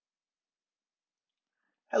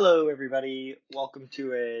Hello, everybody. Welcome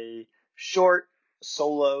to a short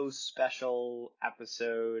solo special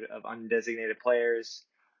episode of Undesignated Players.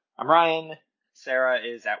 I'm Ryan. Sarah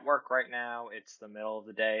is at work right now. It's the middle of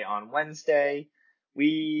the day on Wednesday.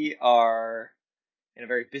 We are in a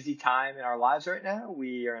very busy time in our lives right now.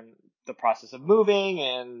 We are in the process of moving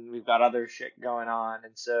and we've got other shit going on.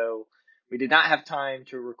 And so we did not have time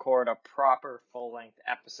to record a proper full-length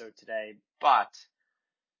episode today, but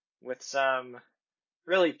with some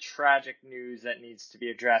really tragic news that needs to be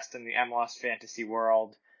addressed in the MLS fantasy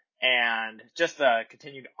world, and just the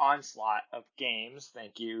continued onslaught of games.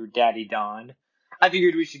 Thank you, Daddy Don. I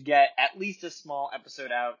figured we should get at least a small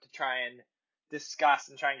episode out to try and discuss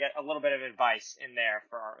and try and get a little bit of advice in there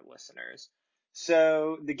for our listeners.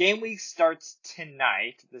 So the game week starts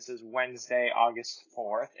tonight. This is Wednesday, August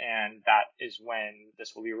 4th, and that is when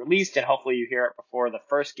this will be released, and hopefully you hear it before the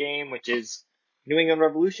first game, which is New England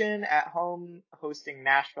Revolution at home hosting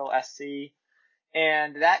Nashville SC.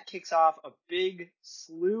 And that kicks off a big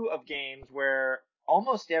slew of games where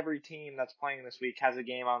almost every team that's playing this week has a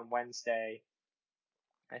game on Wednesday.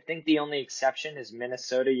 I think the only exception is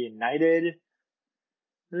Minnesota United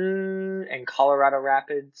and Colorado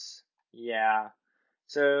Rapids. Yeah.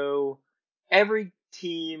 So every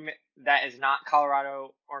team that is not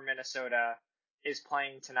Colorado or Minnesota is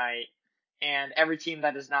playing tonight, and every team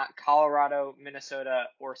that is not Colorado, Minnesota,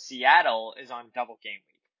 or Seattle is on double game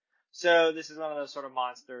week. So this is one of those sort of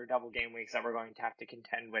monster double game weeks that we're going to have to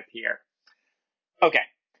contend with here. Okay,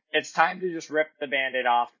 it's time to just rip the Band-Aid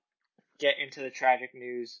off, get into the tragic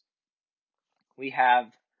news. We have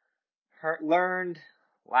learned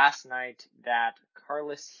last night that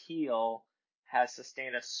Carlos Heel has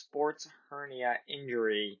sustained a sports hernia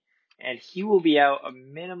injury, and he will be out a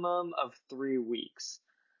minimum of 3 weeks.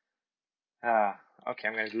 Okay,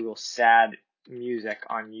 I'm going to Google sad music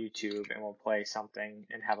on YouTube, and we'll play something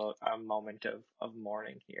and have a moment of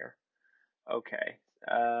mourning here. Okay,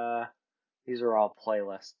 these are all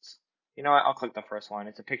playlists. You know what? I'll click the first one.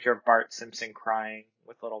 It's a picture of Bart Simpson crying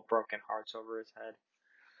with little broken hearts over his head.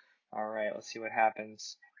 Alright, let's see what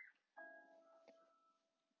happens.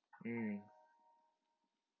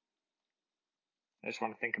 I just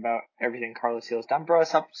want to think about everything Carlos Heel's done for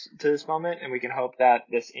us up to this moment, and we can hope that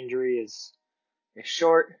this injury is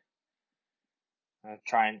short.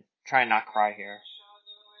 Try and not cry here.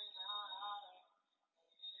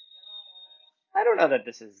 I don't know that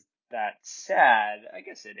this is that sad. I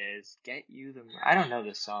guess it is. I don't know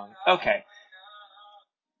this song. Okay.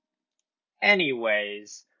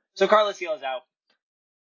 Anyways, so Carlos Heel is out.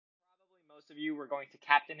 Probably most of you were going to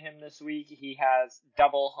captain him this week. He has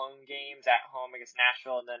double home games, at home against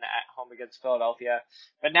Nashville and then at home against Philadelphia.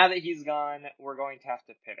 But now that he's gone, we're going to have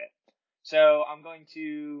to pivot. So I'm going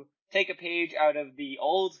to take a page out of the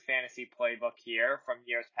old fantasy playbook here from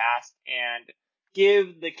years past and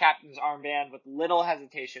give the captain's armband with little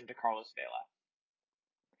hesitation to Carlos Vela.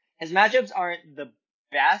 His matchups aren't the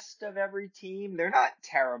best of every team. They're not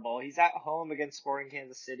terrible. He's at home against Sporting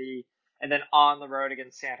Kansas City and then on the road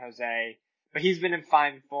against San Jose. But he's been in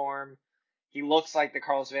fine form. He looks like the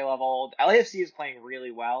Carlos Vela of old. LAFC is playing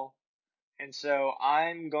really well. And so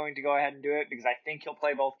I'm going to go ahead and do it because I think he'll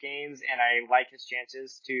play both games and I like his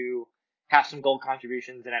chances to have some goal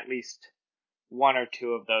contributions in at least one or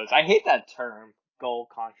two of those. I hate that term, goal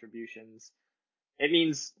contributions. It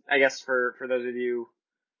means, I guess, for those of you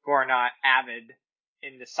who are not avid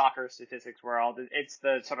in the soccer statistics world, it's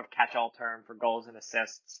the sort of catch-all term for goals and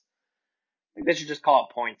assists. I think they should just call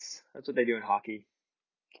it points. That's what they do in hockey.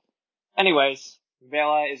 Anyways,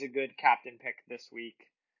 Vela is a good captain pick this week.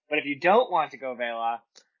 But if you don't want to go Vela,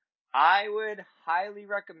 I would highly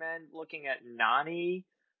recommend looking at Nani,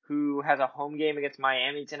 who has a home game against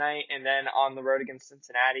Miami tonight and then on the road against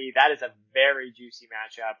Cincinnati. That is a very juicy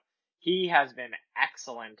matchup. He has been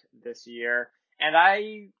excellent this year, and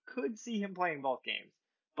I could see him playing both games.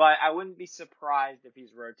 But I wouldn't be surprised if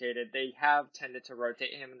he's rotated. They have tended to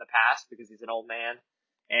rotate him in the past because he's an old man,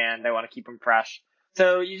 and they want to keep him fresh.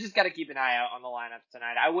 So you just got to keep an eye out on the lineups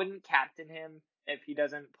tonight. I wouldn't captain him if he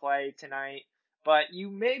doesn't play tonight, but you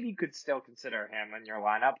maybe could still consider him in your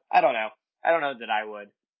lineup. I don't know. I don't know that I would.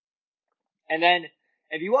 And then,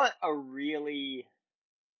 if you want a really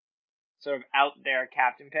sort of out there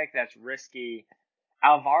captain pick that's risky,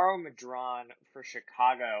 Alvaro Madron for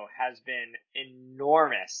Chicago has been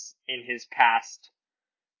enormous in his past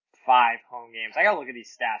 5 home games. I gotta look at these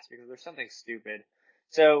stats because there's something stupid.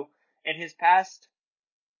 So, in his past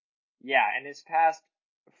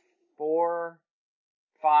 4,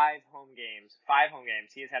 5 home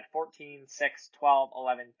games, he has had 14, 6, 12,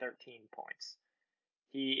 11, 13 points.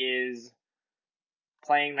 He is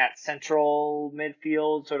playing that central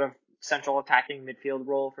midfield, sort of central attacking midfield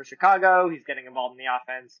role for Chicago. He's getting involved in the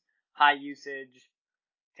offense, high usage,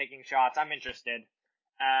 taking shots. I'm interested.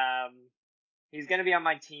 Um, he's going to be on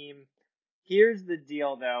my team. Here's the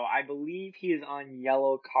deal, though. I believe he is on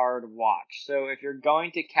yellow card watch. So if you're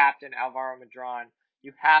going to captain Alvaro Madron,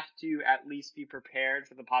 you have to at least be prepared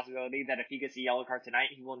for the possibility that if he gets a yellow card tonight,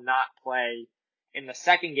 he will not play in the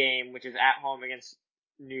second game, which is at home against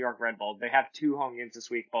New York Red Bull. They have 2 home games this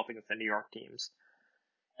week, both against the New York teams.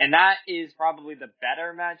 And that is probably the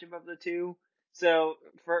better matchup of the two. So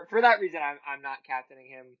for that reason, I'm not captaining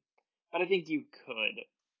him. But I think you could.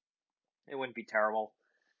 It wouldn't be terrible.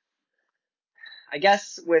 I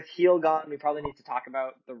guess with Heel gone, we probably need to talk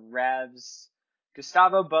about the Revs.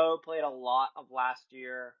 Gustavo Bou played a lot of last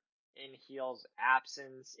year in Heel's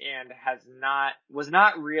absence and was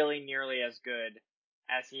not really nearly as good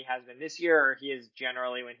as he has been this year, or he is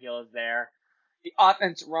generally when Heel is there. The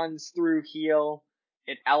offense runs through Heel.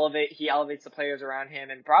 He elevates the players around him,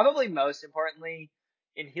 and probably most importantly,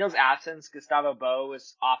 in Heel's absence, Gustavo Bou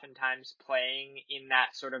was oftentimes playing in that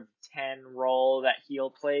sort of 10 role that Heel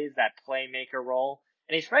plays, that playmaker role.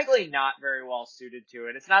 And he's frankly not very well suited to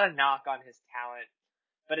it. It's not a knock on his talent,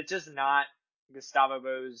 but it's just not Gustavo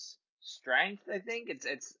Bou's strength, I think.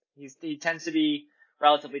 He tends to be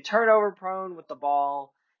relatively turnover prone with the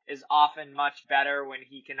ball, is often much better when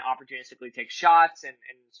he can opportunistically take shots and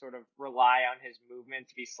sort of rely on his movement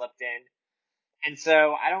to be slipped in. And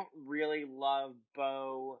so I don't really love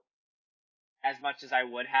Bou as much as I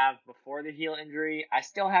would have before the heel injury. I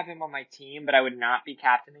still have him on my team, but I would not be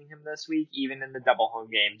captaining him this week, even in the double home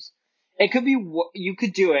games. It could be, you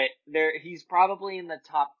could do it. He's probably in the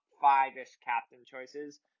top 5-ish captain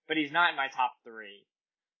choices, but he's not in my top 3.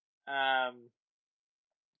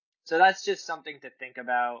 So that's just something to think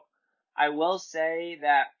about. I will say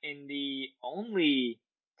that in the only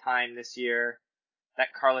time this year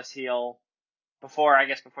that Carlos Heel, before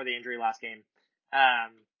the injury last game,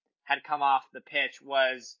 had come off the pitch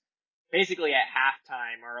was basically at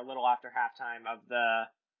halftime or a little after halftime of the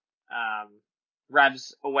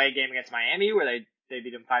Revs away game against Miami, where they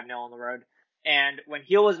beat him 5-0 on the road. And when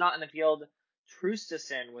Heel was not in the field,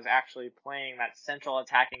 Traustason was actually playing that central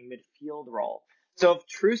attacking midfield role. So if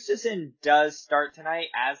Traustason does start tonight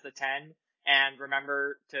as the 10, and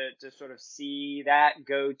remember to sort of see that,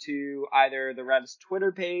 go to either the Revs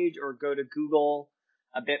Twitter page or go to Google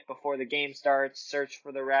a bit before the game starts, search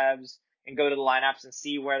for the Revs, and go to the lineups and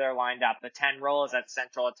see where they're lined up. The 10 role is that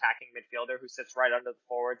central attacking midfielder who sits right under the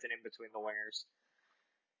forwards and in between the wingers.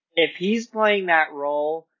 If he's playing that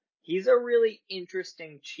role, he's a really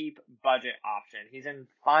interesting cheap budget option. He's in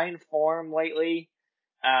fine form lately,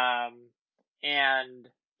 and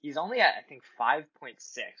he's only at, I think, 5.6,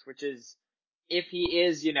 which is, if he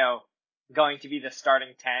is, going to be the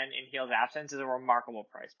starting 10 in Heel's absence, is a remarkable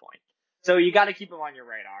price point. So you got to keep him on your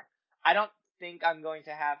radar. I don't think I'm going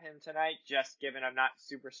to have him tonight, just given I'm not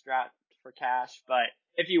super strapped for cash, but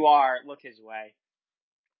if you are, look his way.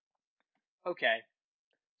 Okay.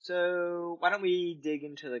 So why don't we dig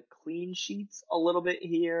into the clean sheets a little bit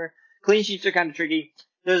here? Clean sheets are kind of tricky.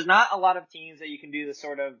 There's not a lot of teams that you can do the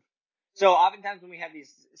sort of, so oftentimes when we have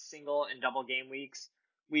these single and double game weeks,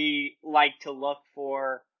 we like to look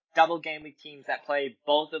for double game week teams that play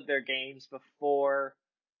both of their games before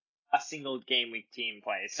a single game week team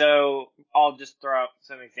plays. So I'll just throw out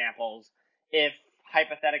some examples. If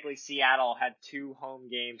hypothetically Seattle had 2 home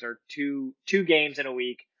games or two games in a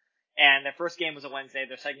week, and their first game was a Wednesday,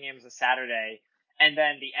 their second game was a Saturday, and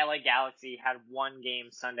then the LA Galaxy had 1 game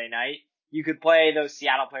Sunday night, you could play those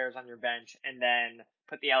Seattle players on your bench and then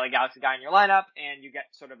put the LA Galaxy guy in your lineup, and you get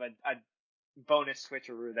sort of a bonus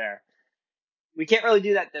switcheroo there. We can't really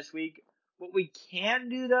do that this week. What we can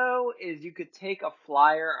do, though, is you could take a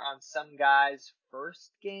flyer on some guy's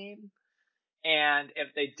first game, and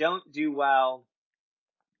if they don't do well,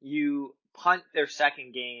 you punt their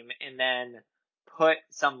second game and then put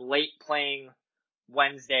some late playing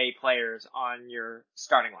Wednesday players on your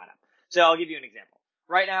starting lineup. So I'll give you an example.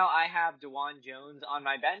 Right now, I have DeJuan Jones on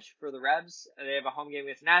my bench for the Revs. They have a home game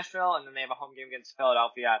against Nashville, and then they have a home game against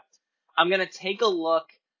Philadelphia. I'm going to take a look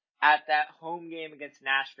at that home game against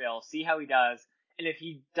Nashville, see how he does, and if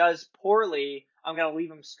he does poorly, I'm going to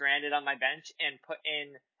leave him stranded on my bench and put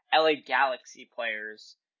in LA Galaxy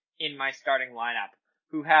players in my starting lineup,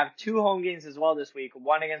 who have 2 home games as well this week,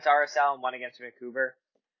 one against RSL and one against Vancouver.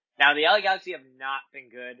 Now, the LA Galaxy have not been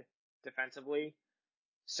good defensively,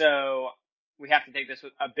 so we have to take this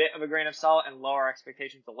with a bit of a grain of salt and lower our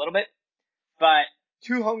expectations a little bit. But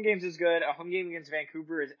 2 home games is good. A home game against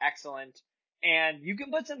Vancouver is excellent. And you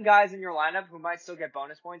can put some guys in your lineup who might still get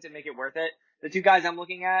bonus points and make it worth it. The two guys I'm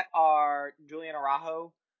looking at are Julian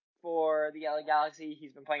Araujo for the LA Galaxy.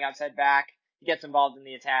 He's been playing outside back. He gets involved in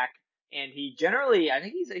the attack, and he generally, I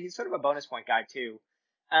think he's sort of a bonus point guy too.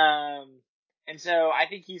 And so I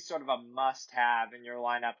think he's sort of a must-have in your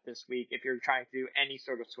lineup this week if you're trying to do any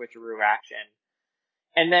sort of switcheroo action.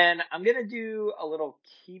 And then I'm going to do a little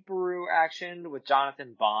keeperoo action with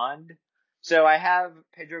Jonathan Bond. So I have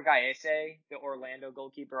Pedro Gallese, the Orlando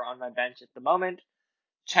goalkeeper, on my bench at the moment.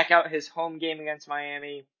 Check out his home game against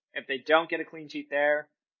Miami. If they don't get a clean sheet there,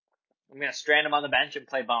 I'm going to strand him on the bench and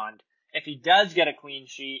play Bond. If he does get a clean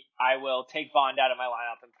sheet, I will take Bond out of my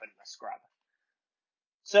lineup and put him a scrub.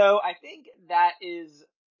 So I think that is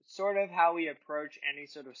sort of how we approach any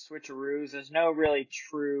sort of switcheroos. There's no really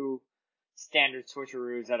true standard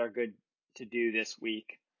switcheroos that are good to do this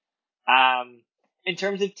week. In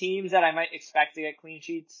terms of teams that I might expect to get clean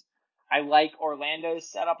sheets, I like Orlando's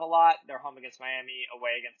setup a lot. They're home against Miami,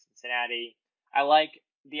 away against Cincinnati. I like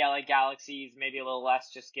the LA Galaxies maybe a little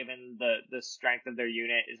less, just given the strength of their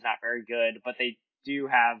unit is not very good, but they do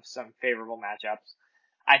have some favorable matchups.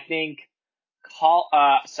 I think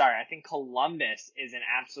I think Columbus is an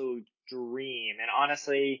absolute dream. And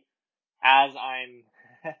honestly, as I'm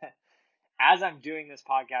as I'm doing this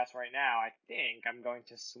podcast right now, I think I'm going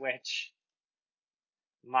to switch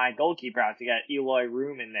my goalkeeper out to get Eloy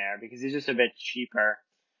Room in there because he's just a bit cheaper.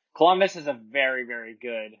 Columbus is a very, very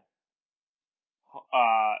good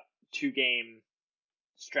 2-game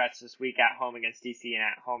stretch this week at home against DC and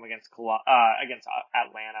at home against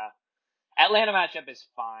Atlanta. Atlanta matchup is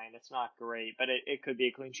fine. It's not great, but it could be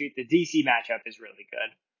a clean sheet. The DC matchup is really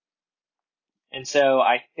good. And so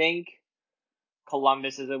I think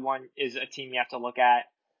Columbus is a team you have to look at.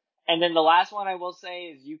 And then the last one I will say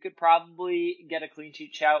is you could probably get a clean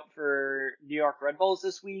sheet shout for New York Red Bulls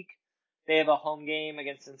this week. They have a home game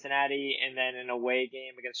against Cincinnati and then an away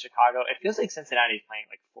game against Chicago. It feels like Cincinnati's playing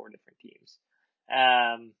like 4 different teams.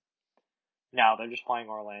 No, they're just playing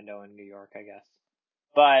Orlando and New York, I guess.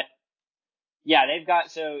 But yeah, they've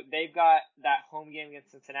got that home game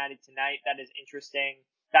against Cincinnati tonight. That is interesting.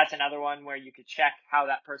 That's another one where you could check how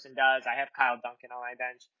that person does. I have Kyle Duncan on my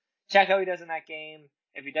bench. Check how he does in that game.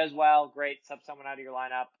 If he does well, great. Sub someone out of your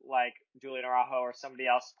lineup like Julian Araujo or somebody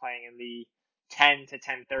else playing in the 10 to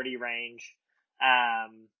 10:30 range.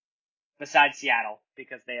 Besides Seattle,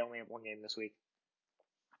 because they only have one game this week.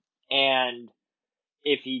 And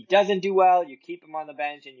if he doesn't do well, you keep him on the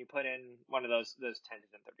bench and you put in one of those 10 to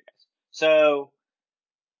 10:30 guys. So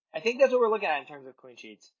I think that's what we're looking at in terms of clean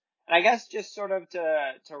sheets. And I guess just sort of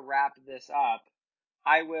to wrap this up,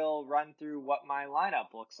 I will run through what my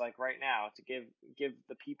lineup looks like right now to give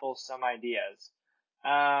the people some ideas.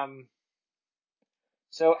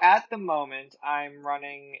 So at the moment, I'm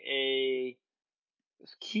running a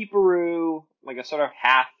keeperoo, like a sort of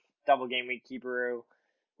half double game week keeperoo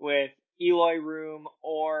with Eloy Room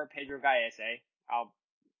or Pedro Gallese. I'll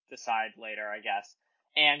decide later, I guess,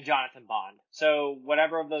 and Jonathan Bond. So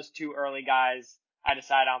whatever of those two early guys I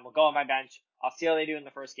decide on will go on my bench. I'll see how they do in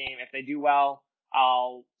the first game. If they do well,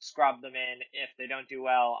 I'll scrub them in. If they don't do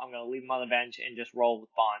well, I'm going to leave them on the bench and just roll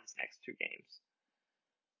with Bond's next 2 games.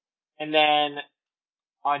 And then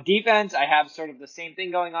on defense, I have sort of the same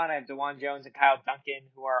thing going on. I have DeJuan Jones and Kyle Duncan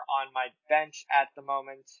who are on my bench at the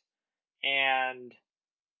moment. And,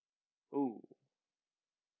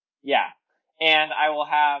 and I will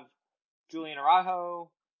have Julian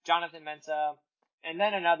Araujo, Jonathan Mensah, and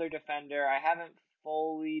then another defender. I haven't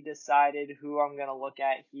fully decided who I'm going to look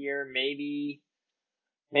at here. Maybe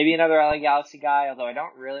another LA Galaxy guy, although I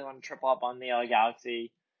don't really want to triple up on the LA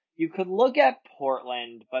Galaxy. You could look at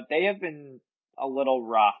Portland, but they have been a little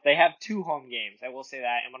rough. They have 2 home games, I will say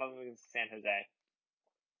that, and one of them is San Jose.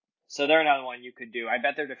 So they're another one you could do. I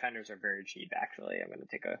bet their defenders are very cheap, actually. I'm going to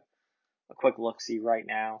take a quick look-see right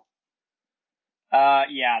now.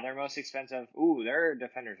 Yeah, they're most expensive. Their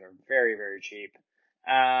defenders are very, very cheap.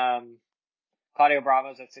 Claudio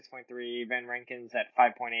Bravo's at 6.3, Ben Rankin's at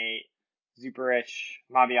 5.8, Zuperich,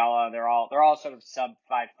 Mabiala, they're all sort of sub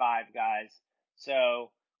 5.5 guys.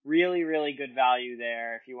 So really, really good value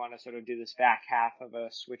there if you want to sort of do this back half of a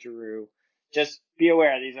switcheroo. Just be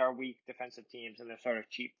aware these are weak defensive teams and they're sort of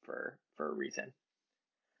cheap for a reason.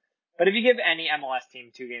 But if you give any MLS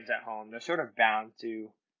team 2 games at home, they're sort of bound to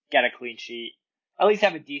get a clean sheet. At least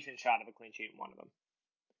have a decent shot of a clean sheet in one of them.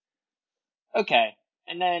 Okay.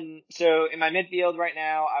 And then, so in my midfield right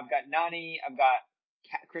now, I've got Nani, I've got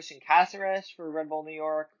Christian Cáceres for Red Bull New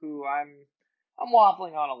York, who I'm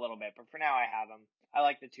waffling on a little bit, but for now I have him. I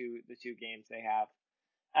like the two games they have.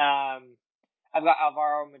 I've got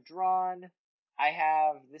Alvaro Madron.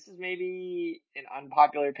 this is maybe an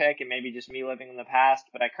unpopular pick and maybe just me living in the past,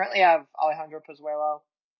 but I currently have Alejandro Pozuelo.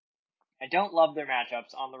 I don't love their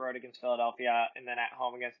matchups on the road against Philadelphia and then at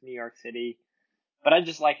home against New York City, but I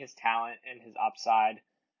just like his talent and his upside.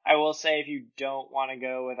 I will say if you don't want to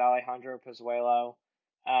go with Alejandro Pozuelo,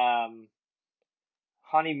 Hani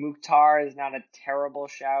Mukhtar is not a terrible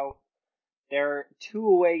shout. They're 2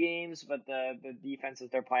 away games, but the defenses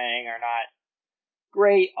they're playing are not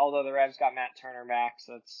great, although the Revs got Matt Turner back,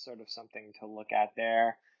 so that's sort of something to look at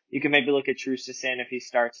there. You can maybe look at Traustason if he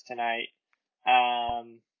starts tonight.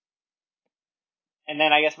 And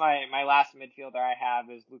then I guess my last midfielder I have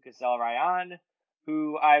is Lucas Zelarayan,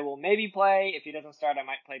 who I will maybe play. If he doesn't start, I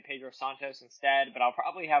might play Pedro Santos instead, but I'll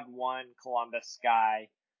probably have one Columbus guy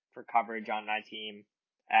for coverage on my team.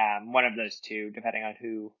 One of those two, depending on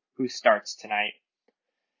who starts tonight.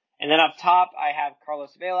 And then up top, I have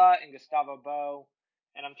Carlos Vela and Gustavo Bo.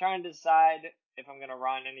 And I'm trying to decide if I'm going to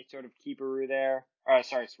run any sort of keeperoo there.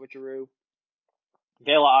 Switcheroo.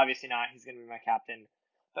 Vela, obviously not. He's going to be my captain.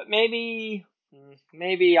 But maybe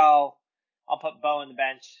I'll put Bo on the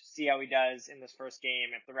bench, see how he does in this first game.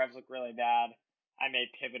 If the Revs look really bad, I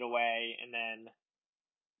may pivot away. And then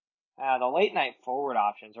the late night forward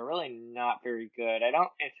options are really not very good. I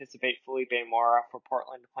don't anticipate Felipe Mora for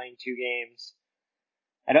Portland playing 2 games.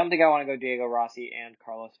 I don't think I want to go Diego Rossi and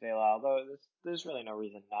Carlos Vela, although there's really no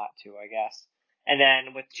reason not to, I guess. And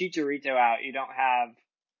then with Chicharito out, you don't have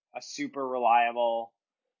a super reliable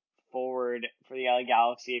forward for the LA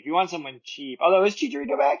Galaxy. If you want someone cheap, although is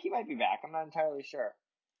Chicharito back? He might be back. I'm not entirely sure.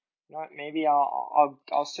 You know what? Maybe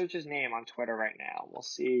I'll search his name on Twitter right now. We'll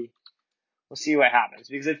see what happens.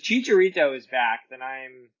 Because if Chicharito is back, then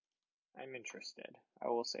I'm interested. I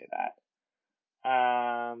will say that.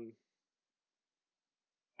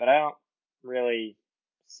 But I don't really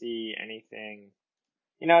see anything.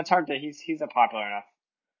 It's hard to. He's a popular enough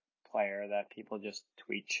player that people just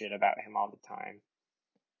tweet shit about him all the time.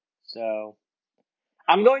 So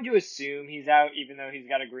I'm going to assume he's out, even though he's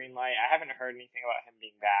got a green light. I haven't heard anything about him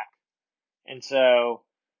being back, and so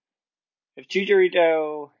if you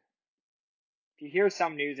hear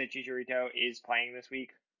some news that Chicharito is playing this week,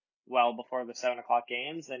 well before the 7:00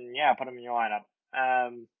 games, then yeah, put him in your lineup.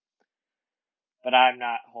 But I'm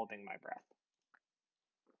not holding my breath.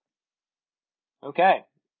 Okay.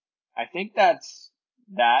 I think that's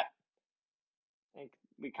that. I think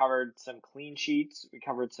we covered some clean sheets. We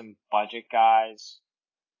covered some budget guys.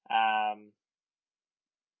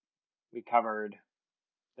 We covered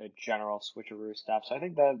the general switcheroo stuff. So I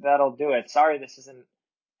think that'll do it. Sorry, this isn't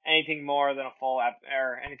anything more than a full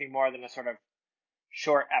or anything more than a sort of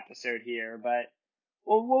short episode here, but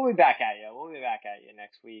we'll be back at you. We'll be back at you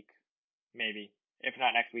next week, maybe. If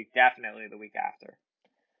not next week, definitely the week after.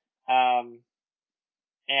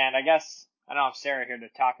 And I guess I don't have Sarah here to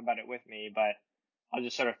talk about it with me, but I'll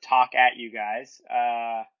just sort of talk at you guys.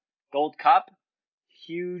 Gold Cup,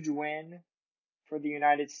 huge win for the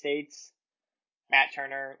United States. Matt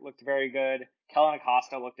Turner looked very good. Kellen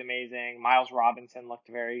Acosta looked amazing. Miles Robinson looked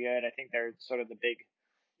very good. I think they're sort of the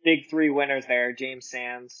big 3 winners there. James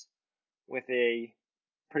Sands with a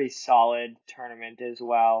pretty solid tournament as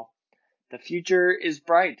well. The future is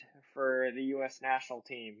bright for the U.S. national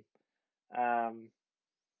team.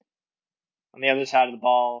 On the other side of the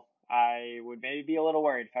ball, I would maybe be a little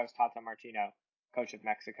worried if I was Tata Martino, coach of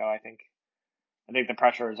Mexico. I think the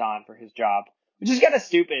pressure is on for his job, which is kind of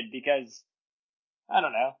stupid because I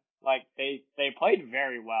don't know, like they played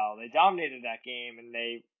very well. They dominated that game, and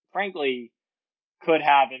they frankly could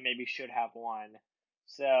have and maybe should have won.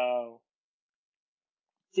 So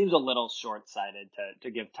it seems a little short-sighted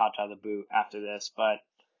to give Tata the boot after this, but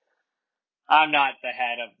I'm not the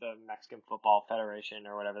head of the Mexican Football Federation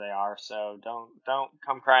or whatever they are, so don't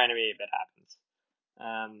come crying to me if it happens.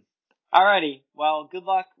 Alrighty, well, good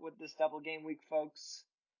luck with this double game week, folks.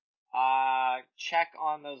 Check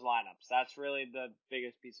on those lineups. That's really the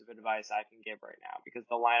biggest piece of advice I can give right now, because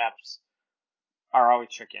the lineups are always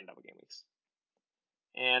tricky in double game weeks.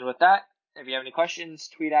 And with that, if you have any questions,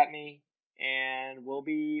 tweet at me, and we'll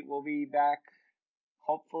be back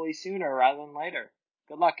hopefully sooner rather than later.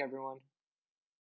 Good luck, everyone.